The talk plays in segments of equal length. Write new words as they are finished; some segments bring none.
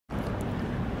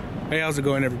Hey, how's it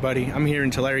going, everybody? I'm here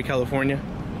in Tulare, California.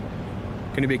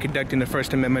 Going to be conducting the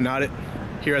First Amendment audit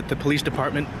here at the police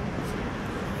department.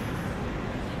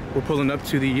 We're pulling up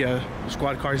to the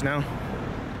squad cars now,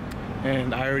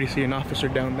 and I already see an officer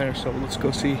down there, so let's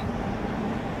go see.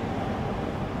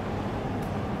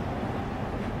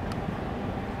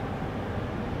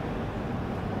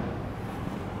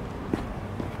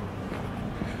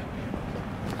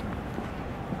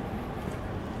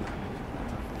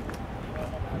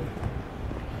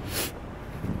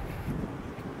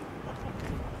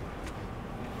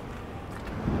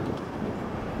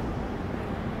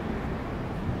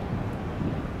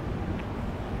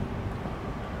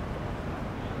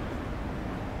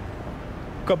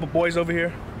 Couple boys over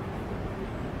here.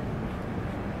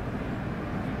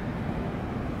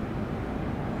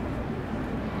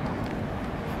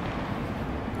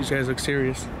 These guys look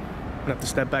serious. I'm gonna have to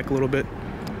step back a little bit.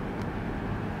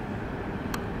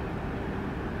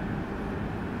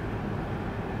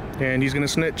 And he's gonna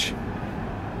snitch.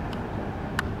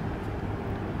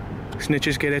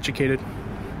 Snitches get educated.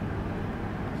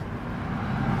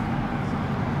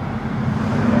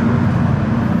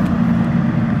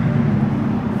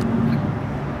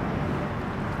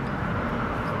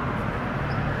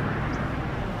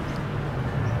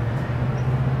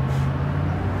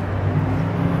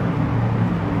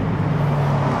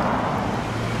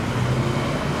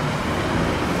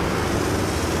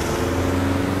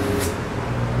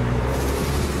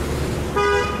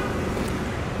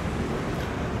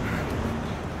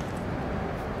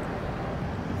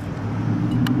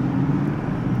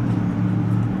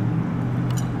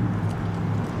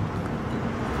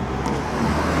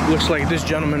 Looks like this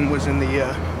gentleman was in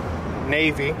the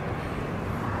Navy.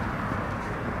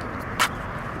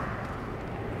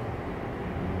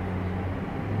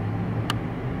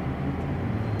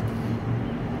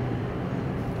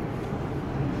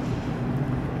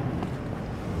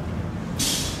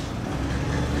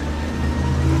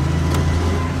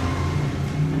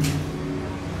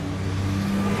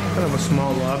 Kind of a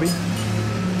small lobby.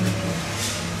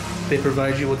 They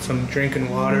provide you with some drinking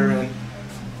water and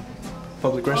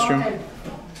public restroom.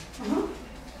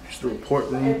 Here's the report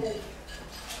room.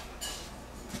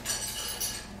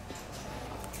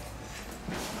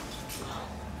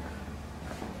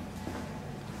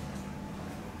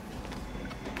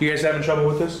 You guys having trouble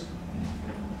with this?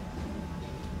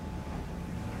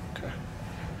 Okay.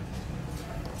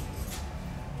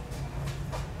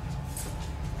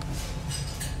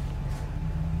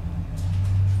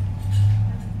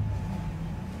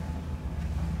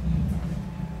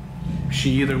 She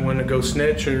either want to go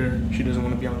snitch or she doesn't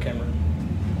want to be on camera.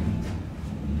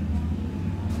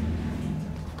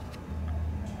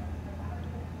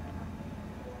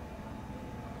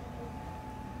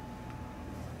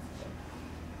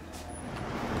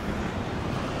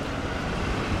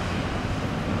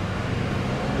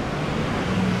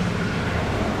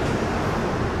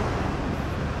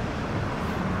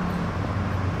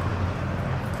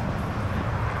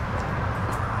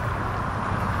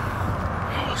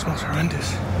 Oh, it smells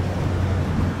horrendous.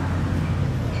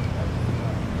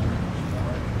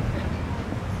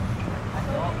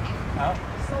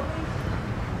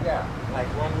 Yeah, like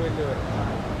one window at a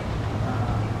time.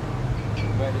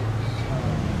 But it's,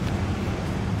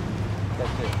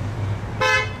 that's it.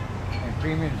 And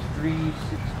premium's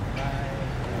 $365.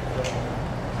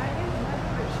 I didn't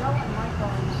remember showing my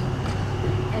phone.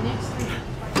 And it's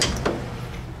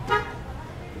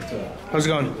How's it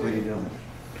going? What are you doing?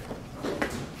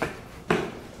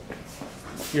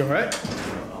 You alright?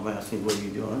 I'm asking what are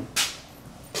you doing?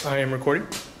 I am recording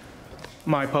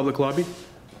my public lobby.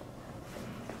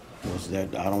 What's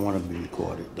that? I don't want to be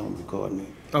recorded. Don't record me.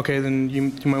 Okay, then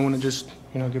you might want to just,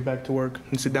 get back to work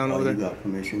and sit down over You there. got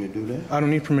permission to do that? I don't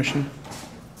need permission.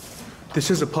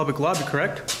 This is a public lobby,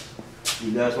 correct?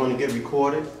 You guys want to get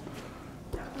recorded?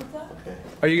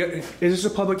 Okay. Is this a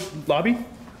public lobby?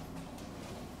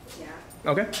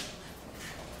 Yeah. Okay.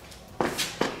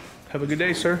 Have a good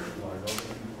day, sir.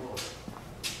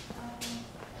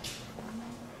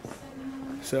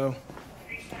 So,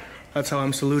 that's how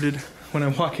I'm saluted when I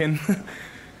walk in. I'm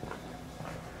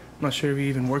not sure if he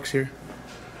even works here.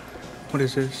 What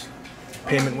is this?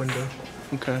 Payment window.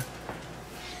 Okay.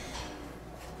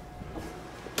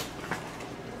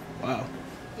 Wow.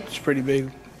 It's pretty big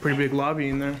lobby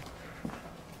in there. Did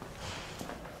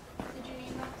you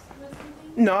need us with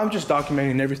something? No, I'm just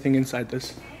documenting everything inside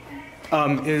this.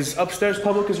 Is upstairs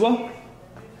public as well?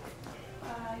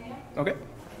 Yeah. Okay.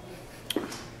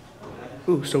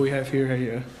 Ooh, so we have here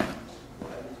a,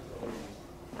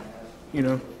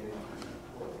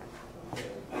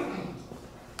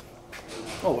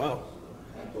 oh wow.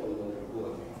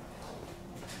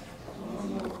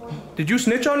 Did you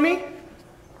snitch on me?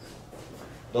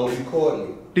 Don't record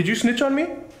me. Did you snitch on me?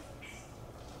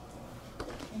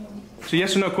 It's a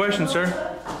yes or no question, sir.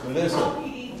 Listen,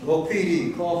 go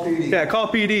PD, call PD. Yeah, call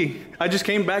PD. I just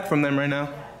came back from them right now.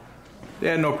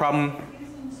 Yeah, no problem.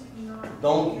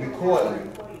 Don't record me.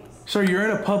 Sir, you're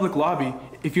in a public lobby.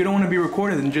 If you don't want to be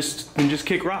recorded, then just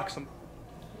kick rocks.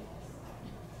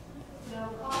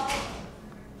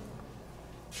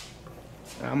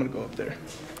 I'm gonna go up there.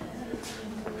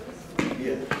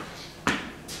 Yeah.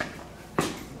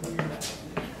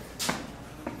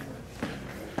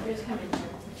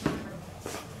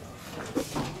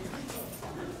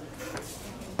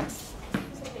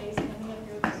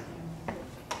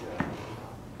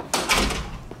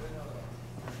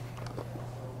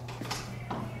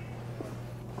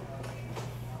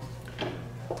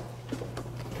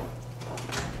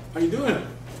 How you doing?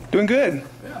 Doing good.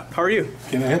 Yeah. How are you?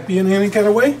 Can I help you in any kind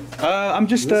of way? I'm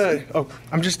just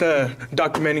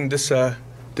documenting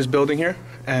this building here,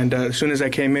 and as soon as I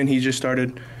came in, he just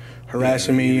started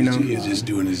harassing me. You know, He's just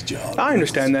doing his job. I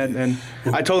understand that, and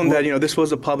I told him that this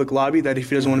was a public lobby. That if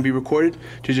he doesn't want to be recorded,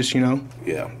 to just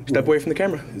Yeah. step away from the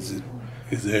camera. Is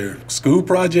there a school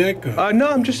project? Or No,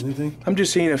 I'm just anything?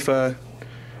 seeing if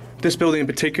this building in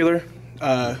particular,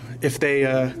 if they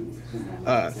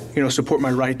support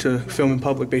my right to film in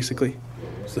public, basically.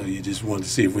 So you just wanted to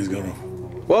see if we was gonna.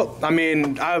 Well, I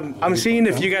mean, I'm seeing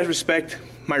if you guys respect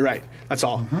my right. That's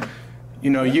all. You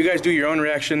know, you guys do your own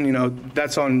reaction. You know,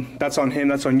 that's on him.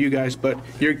 That's on you guys. But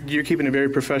you're keeping it very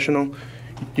professional.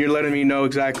 You're letting me know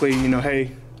exactly. You know,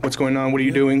 hey, what's going on? What are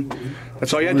you doing?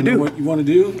 That's all you had to do. What you want to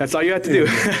do? That's all you had to do.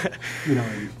 You know,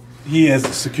 he has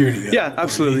the security guy. Yeah,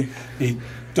 absolutely. He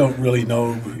don't really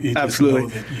know. He Absolutely.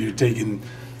 just know that you're taking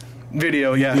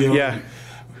Video. Yeah. video. Yeah.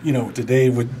 You know, today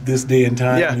with this day and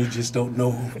time, Yeah. you just don't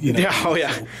know. You know. Yeah, oh,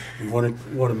 yeah. So we want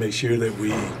to make sure that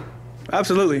we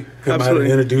Absolutely. come out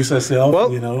Absolutely. and introduce ourselves.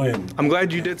 Well, you know, and I'm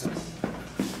glad you did.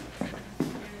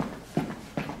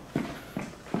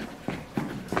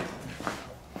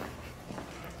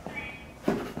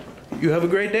 You have a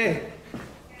great day.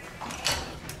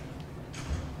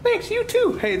 Thanks, you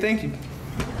too. Hey, thank you.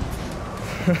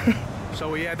 So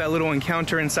we had that little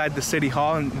encounter inside the city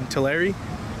hall in Tulare.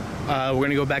 We're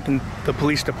gonna go back in the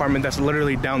police department that's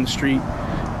literally down the street.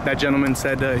 That gentleman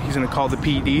said he's gonna call the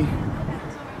PD.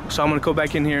 So I'm gonna go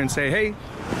back in here and say, hey.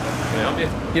 Can I help you?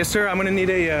 Yes, sir. I'm gonna need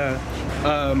a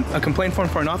complaint form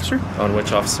for an officer. On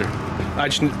which officer? I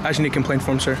just need a complaint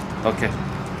form, sir. Okay.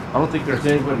 I don't think there's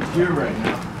anybody here right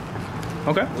now.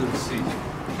 Okay. Let's see.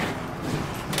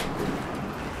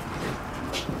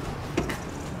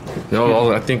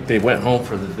 No, I think they went home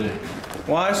for the day.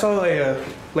 Well, I saw a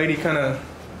lady kind of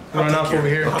running off over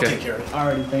here. I'll Okay. take care of it.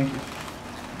 Alrighty, thank you.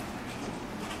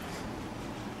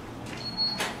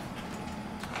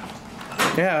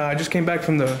 Yeah, I just came back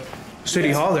from the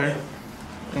city hall there.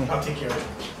 I'll take care of it.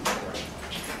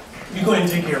 You go ahead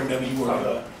and take care of whatever you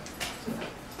work.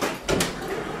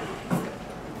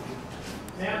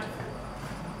 Sam,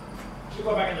 you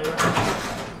go back in the room.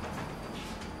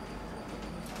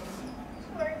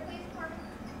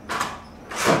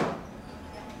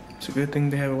 It's a good thing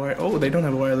they have a wire. Oh, they don't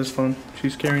have a wireless phone.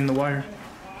 She's carrying the wire.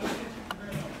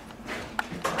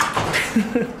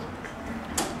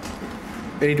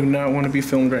 They do not want to be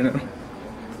filmed right now.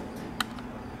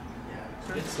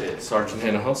 It's it. Sergeant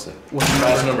Hannah Hulsett. What's the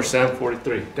Badge number? number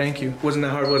 743. Thank you. Wasn't that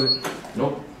hard, was it?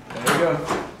 Nope. There you go.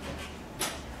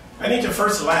 I need your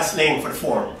first and last name for the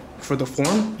form. For the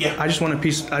form? Yeah. I just want a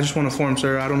piece. I just want a form,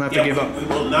 sir. I don't have to give up. We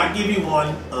will not give you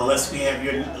one unless we have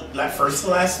your first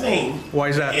and last name. Why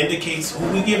is that? Indicates who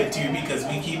we give it to because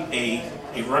we keep a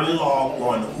running log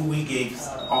on who we gave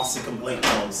officer complaint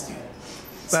forms to.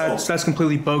 That's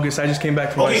completely bogus. I just came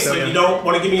back from Okay, so you don't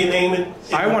want to give me your name and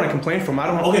I want to complain from. I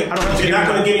don't. Okay, I don't have to you're not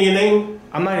going to give me your name.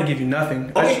 I'm not gonna give you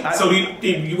nothing. Okay, so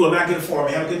you will not get a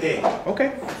form. Have a good day.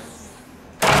 Okay.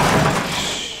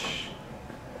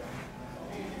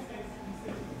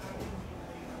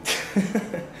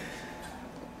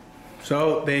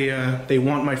 So they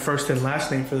want my first and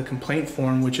last name for the complaint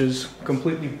form, which is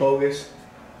completely bogus.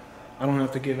 I don't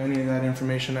have to give any of that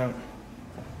information out.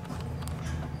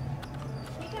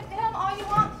 You can film all you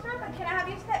want, sir, but can I have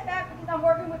you step back because I'm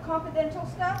working with confidential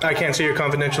stuff? I can't see your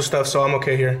confidential stuff, so I'm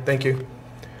okay here. Thank you.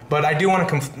 But I do want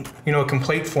a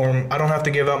complaint form. I don't have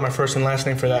to give out my first and last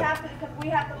name for You that. have to, because we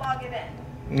have to log it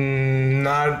in.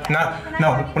 No.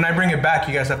 When I bring it back,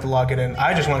 you guys have to log it in.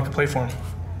 I just want a complaint form.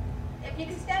 If you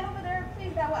can stand over there,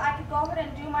 please, that way I can go ahead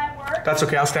and do my work. That's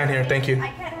okay. I'll stand here. Thank you. I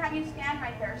can't have you stand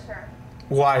right there, sir.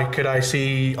 Why? Could I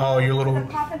see all your little... The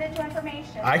confidential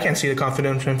information. I can't see the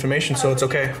confidential information, so it's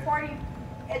okay.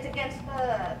 It's against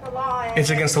the law. And It's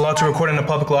against the law to record in a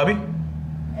public lobby?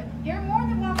 You're more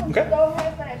than welcome Okay. to go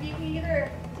ahead, but if you can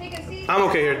either take a seat. I'm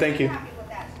okay here, thank you. Happy with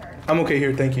that, sir. I'm okay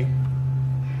here, thank you.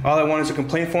 All I want is a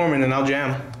complaint form and then I'll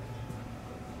jam.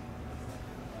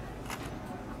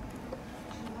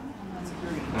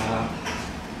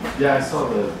 Yeah, I saw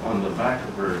on the back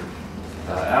of her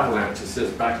avalanche, it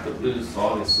says back to blues, so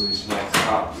obviously she likes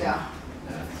cops. Yeah.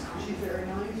 Yeah. She's very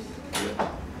nice. Yeah.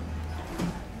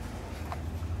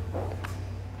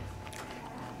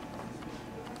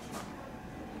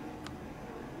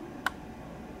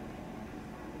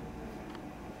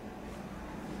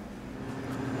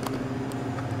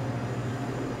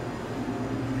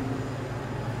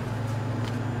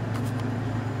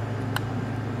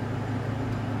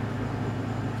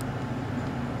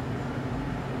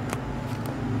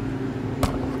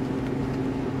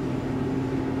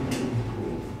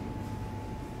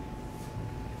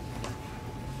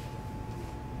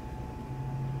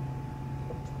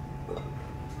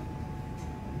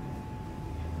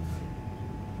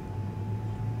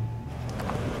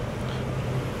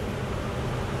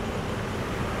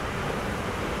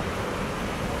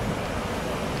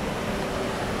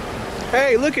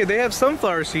 Hey, look it, they have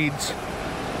sunflower seeds.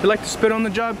 They like to spit on the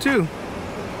job too.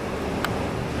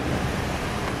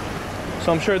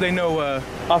 So I'm sure they know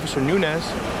Officer Nunez.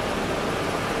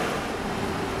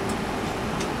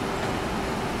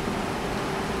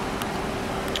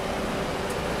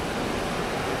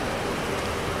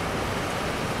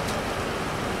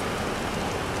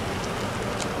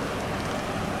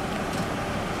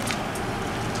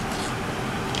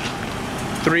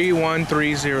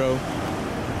 $3130.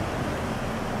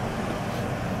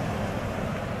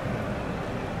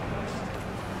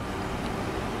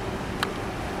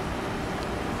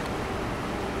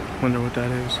 Wonder what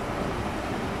that is.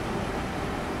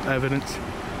 Evidence.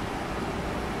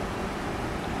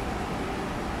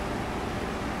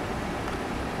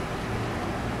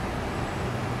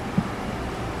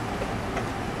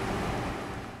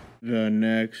 The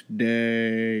next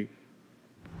day.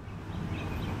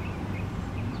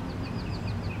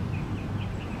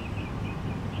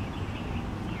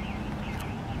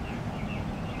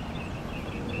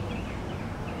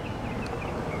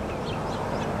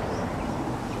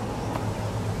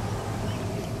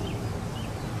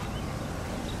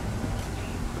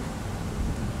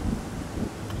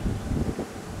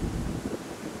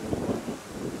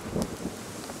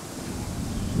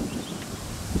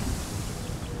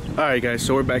 Alright guys,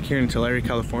 so we're back here in Tulare,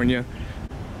 California.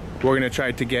 We're gonna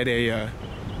try to get a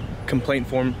complaint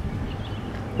form.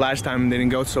 Last time they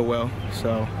didn't go so well,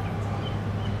 so.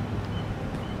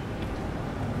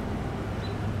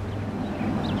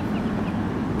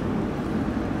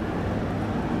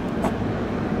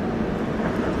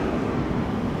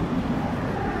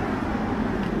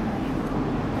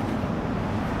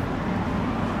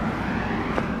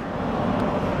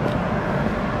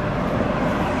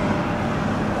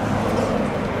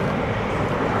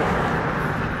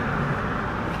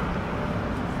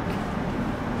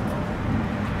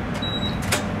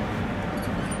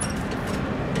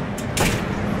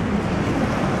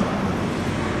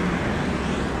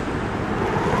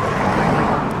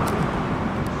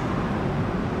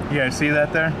 You guys see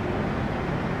that there?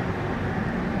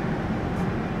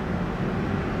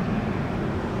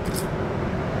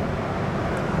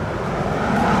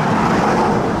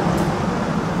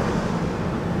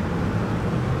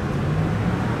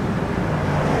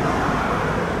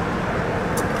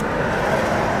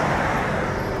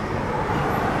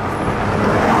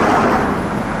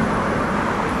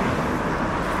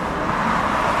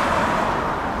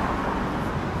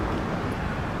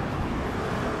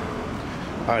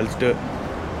 All right, let's do it.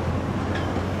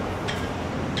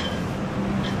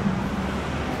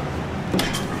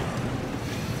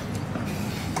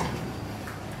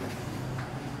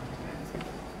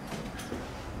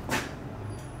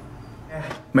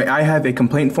 May I have a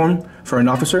complaint form for an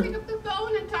officer? Pick up the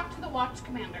phone and talk to the watch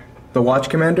commander. The watch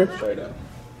commander? Straight up.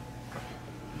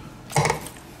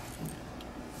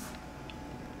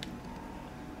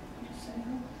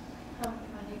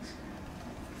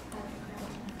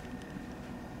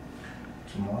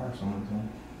 Tomorrow, someone's home.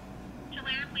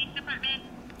 Tulare Police Department.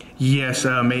 Yes,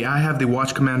 may I have the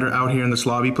watch commander out here in this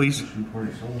lobby, please?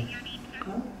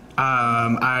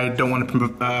 I don't want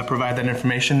to provide that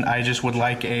information. I just would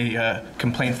like a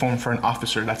complaint form for an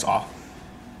officer, that's all.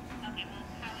 Okay, well,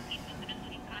 how would we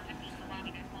specifically contact you in the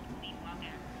lobby? There's multiple people out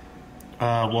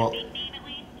there. Well, Big name at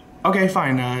least? okay,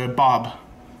 fine, Bob.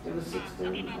 Okay, Bob,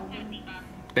 50 Bob.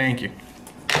 Thank you.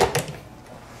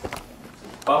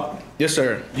 Bob? Yes,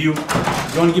 sir. Do you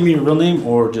want to give me your real name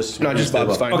or just? No, just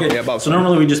Bob's fine. Okay. Yeah, Bob's so fine.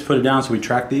 normally we just put it down, so we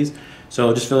track these.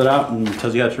 So just fill it out and it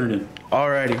tells you how to turn it in.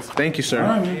 Alrighty. Thank you, sir. All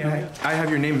right, man. I have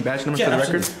your name and badge number Yeah, for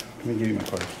the absolutely. record. Let me give you my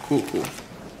card. Cool.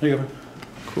 There you go.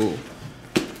 Cool.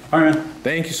 All right, man.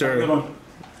 Thank you, sir. Good one.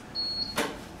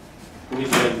 We'll meet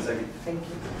you in a second. Thank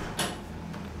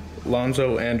you.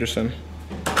 Lonzo Anderson.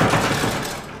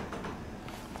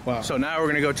 Wow. So now we're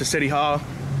gonna go to City Hall.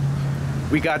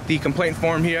 We got the complaint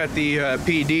form here at the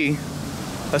PD.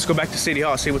 Let's go back to City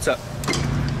Hall, see what's up.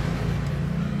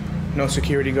 No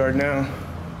security guard now.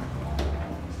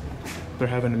 They're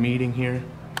having a meeting here.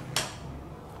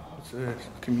 What's this?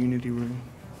 Community room.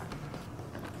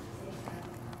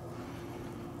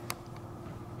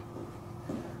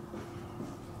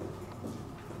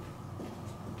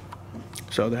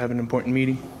 So they have an important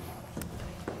meeting.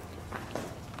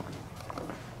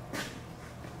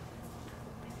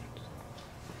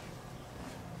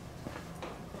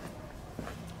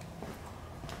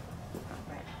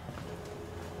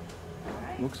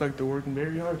 Looks like they're working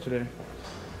very hard today.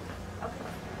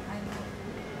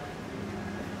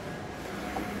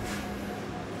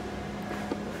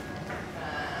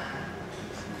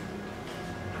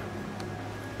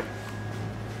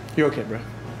 You're okay, bro.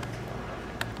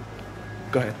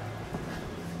 Go ahead.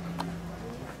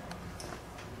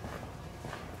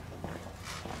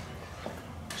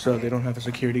 So they don't have a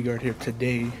security guard here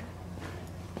today.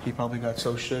 He probably got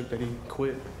so shook that he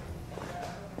quit.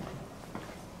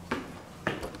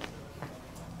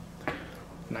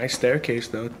 Nice staircase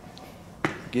though.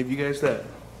 Give you guys that.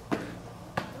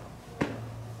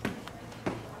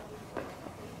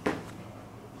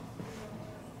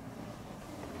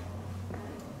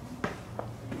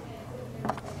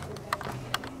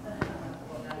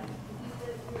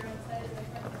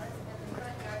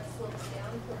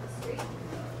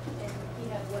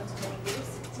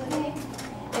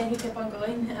 And he kept on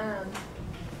going.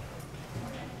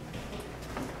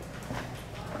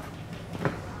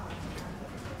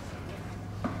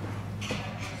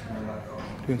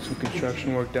 Doing some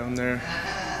construction work down there.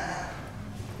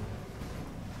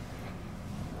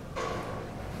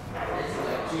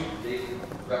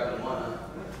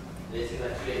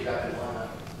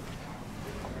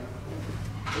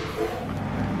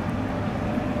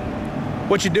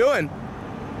 What you doing?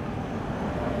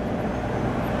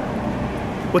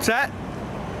 What's that?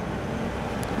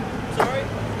 Sorry?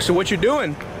 So what you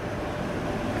doing?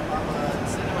 I'm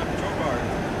sitting my patrol car.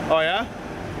 Oh yeah?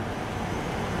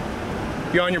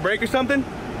 You on your break or something?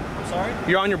 I'm sorry?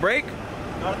 You're on your break?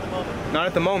 Not at the moment. Not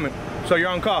at the moment. So you're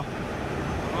on call?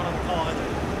 I'm not on the call either.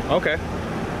 Okay.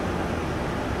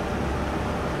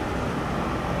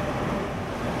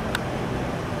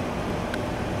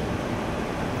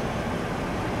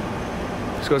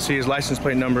 Let's go see his license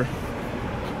plate number.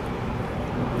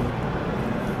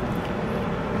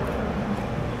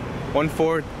 One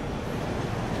Ford.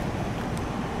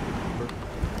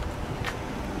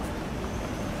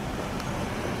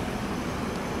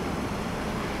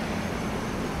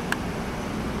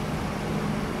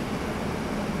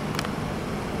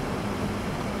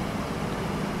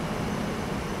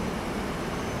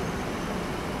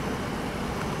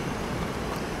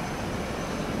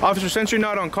 Officer, since you're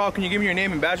not on call, can you give me your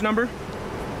name and badge number?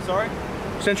 Sorry?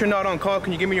 Since you're not on call,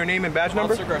 can you give me your name and badge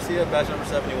number? Officer Garcia, badge number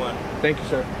 71. Thank you,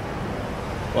 sir.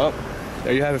 Well,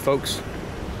 there you have it, folks.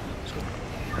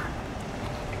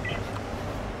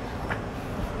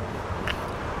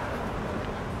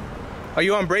 Are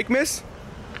you on break, miss?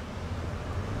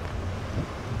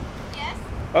 Yes.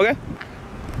 Okay.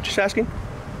 Just asking.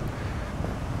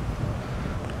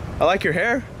 I like your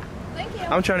hair. Thank you.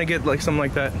 I'm trying to get like something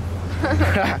like that.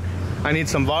 I need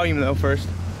some volume though first.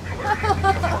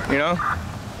 You know?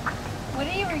 What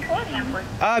are you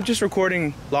recording? Just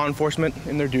recording law enforcement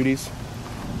in their duties.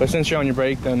 But since you're on your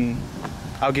break, then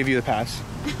I'll give you the pass.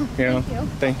 You know? Thank you.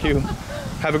 Thank you.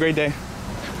 Have a great day.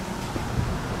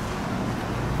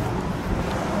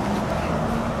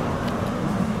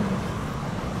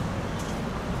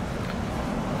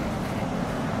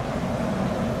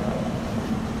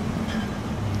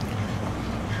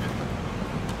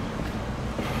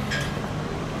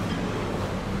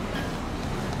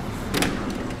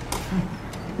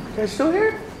 You guys still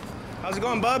here? How's it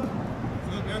going, bub?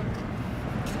 Good, good.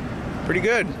 Pretty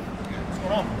good. What's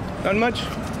going on? Not much.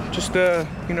 Just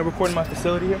you know, recording my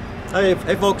facility here. Hey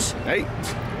folks. Hey.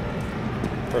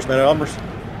 First Man at Arms.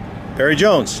 Barry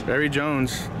Jones. Barry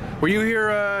Jones. Were you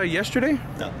here yesterday?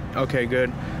 No. Okay,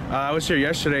 good. I was here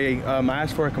yesterday. I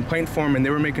asked for a complaint form, and they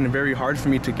were making it very hard for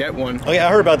me to get one. Oh yeah,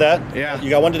 I heard about that. Yeah. You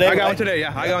got one today? I got one today,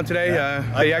 yeah. I got one today. Yeah.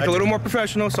 They act a little more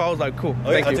professional, so I was like, cool.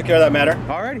 Okay, Thank I'll you. take care of that matter.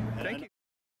 Alrighty, thank you.